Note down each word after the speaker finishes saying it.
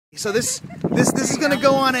So this is gonna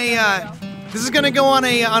go on a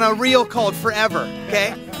reel called Forever,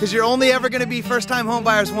 okay? Because you're only ever gonna be first-time home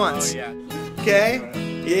buyers once. Oh, yeah. Okay?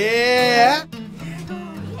 Yeah.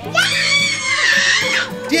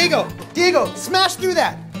 Diego, smash through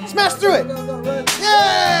that. Smash through it.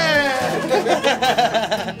 Yeah.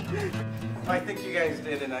 I think you guys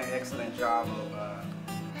did an excellent job of,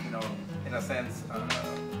 in a sense,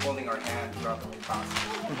 holding our hand throughout the whole process.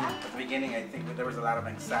 At the beginning, I think there was a lot of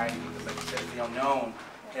anxiety because, like you said, it's the unknown,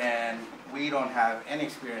 and we don't have any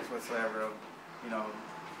experience whatsoever of,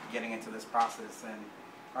 getting into this process. And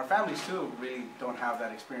our families too really don't have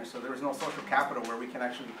that experience. So there was no social capital where we can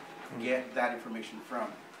actually get that information from.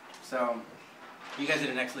 So you guys did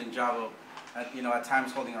an excellent job of, at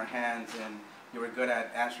times holding our hands, and you were good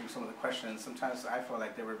at answering some of the questions. Sometimes I felt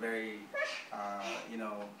like they were very,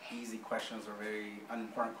 easy questions or very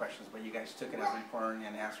unimportant questions, but you guys took it as important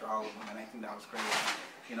and answered all of them, and I think that was great.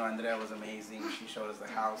 Andrea was amazing. She showed us the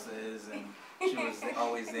houses, and she was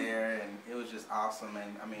always there, and it was just awesome.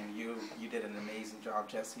 And I mean, you did an amazing job,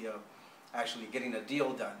 Jesse, of actually getting the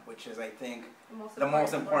deal done, which is, I think, the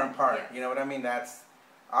most important part. Yes. You know what I mean? That's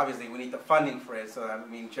obviously we need the funding for it. So I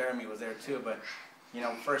mean, Jeremy was there too, but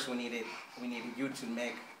first we needed you to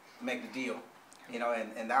make the deal,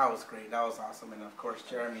 and that was great. That was awesome. And of course,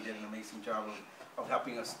 Jeremy did an amazing job of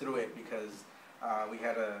helping us through it, because we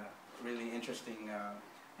had a really interesting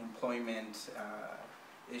employment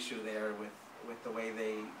issue there with the way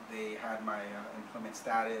they had my employment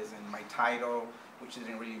status and my title, which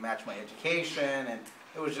didn't really match my education, and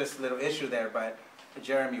it was just a little issue there. But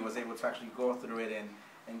Jeremy was able to actually go through it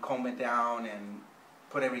and comb it down and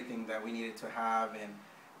put everything that we needed to have, and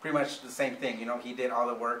pretty much the same thing. He did all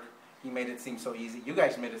the work. He made it seem so easy. You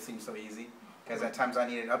guys made it seem so easy, because at times I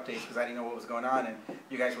needed updates because I didn't know what was going on, and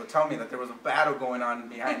you guys would tell me that there was a battle going on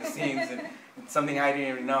behind the scenes and something I didn't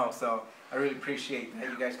even know. So I really appreciate that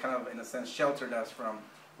you guys kind of, in a sense, sheltered us from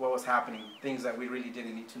what was happening, things that we really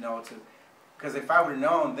didn't need to know. Because if I would have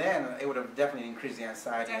known then, it would have definitely increased the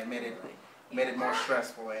anxiety and made it more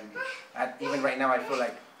stressful. And even right now, I feel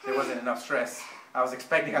like there wasn't enough stress. I was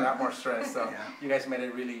expecting a lot more stress, so you guys made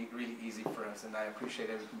it really, really easy for us, and I appreciate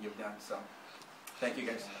everything you've done. So thank you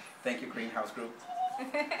guys. Thank you, GreenHouse Group.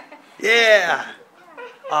 Yeah.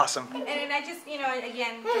 Awesome. And I just,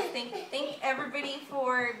 again, just thank everybody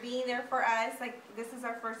for being there for us. Like, this is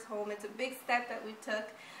our first home. It's a big step that we took.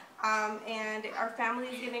 And our family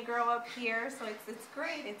is going to grow up here, so it's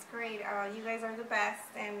great. It's great. You guys are the best,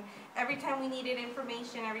 and every time we needed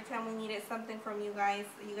information, every time we needed something from you guys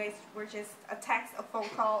were just a text, a phone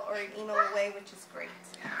call, or an email away, which is great.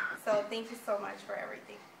 So thank you so much for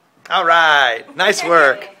everything. All right. Nice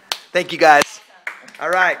work. Thank you, guys.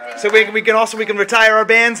 All right. So we can retire our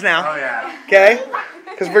bands now. Oh, yeah. Okay?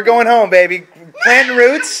 Because we're going home, baby. Planting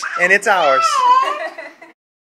roots, and it's ours.